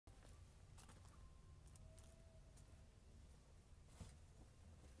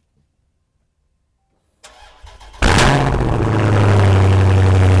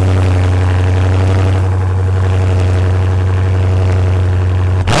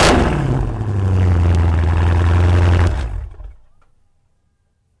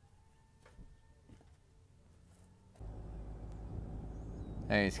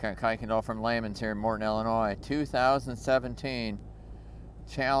Scott Kuykendall from Layman's here in Morton, Illinois. 2017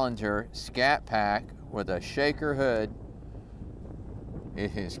 Challenger Scat Pack with a shaker hood.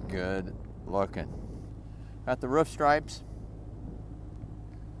 It is good looking. Got the roof stripes.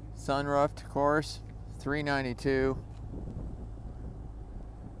 Sunroofed, of course. 392.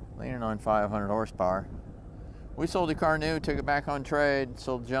 Leaning on 500 horsepower. We sold the car new, took it back on trade,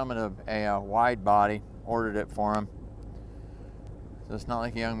 sold the gentleman a wide body, ordered it for him. So it's not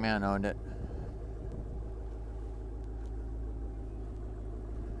like a young man owned it.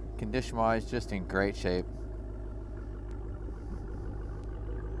 Condition-wise, just in great shape.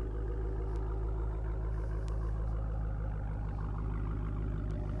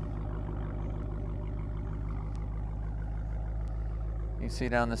 You can see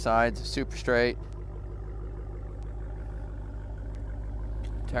down the sides, super straight.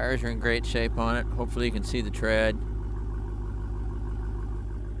 Tires are in great shape on it. Hopefully you can see the tread.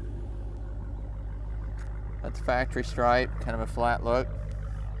 That's factory stripe, kind of a flat look.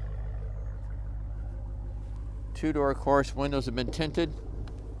 Two-door, of course, windows have been tinted,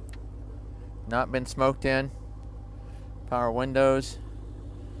 not been smoked in. Power windows.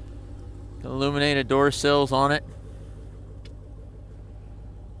 Illuminated door sills on it.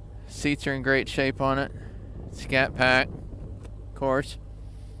 Seats are in great shape on it. Scat pack, of course.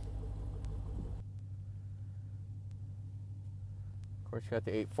 Of course, you got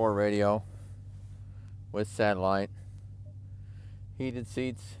the 8.4 radio with satellite. Heated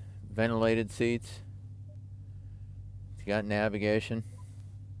seats, ventilated seats. It's got navigation.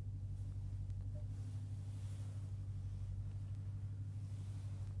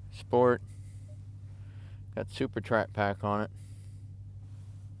 Sport. Got super track pack on it.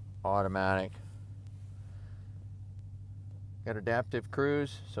 Automatic. Got adaptive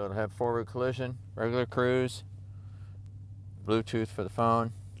cruise, so it'll have forward collision, regular cruise, Bluetooth for the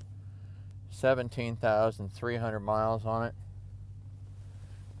phone. 17,300 miles on it.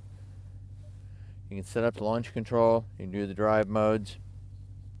 You can set up the launch control, you can do the drive modes,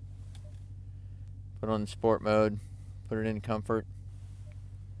 put on the sport mode, put it in comfort.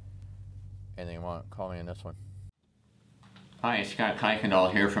 Anything you want, call me on this one. Hi, Scott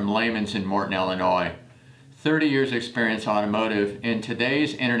Kuykendall here from Layman's in Morton, Illinois. 30 years experience automotive. In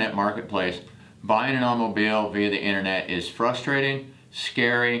today's internet marketplace, buying an automobile via the internet is frustrating,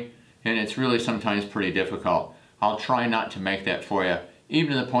 scary, and it's really sometimes pretty difficult. I'll try not to make that for you,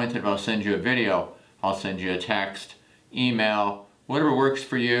 even to the point that if I'll send you a video, I'll send you a text, email, whatever works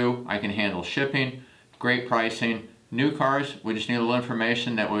for you. I can handle shipping, great pricing. New cars, we just need a little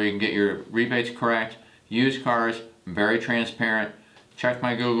information, that way we can get your rebates correct. Used cars, I'm very transparent. Check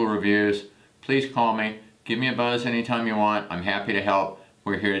my Google reviews. Please call me. Give me a buzz anytime you want. I'm happy to help.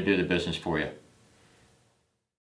 We're here to do the business for you.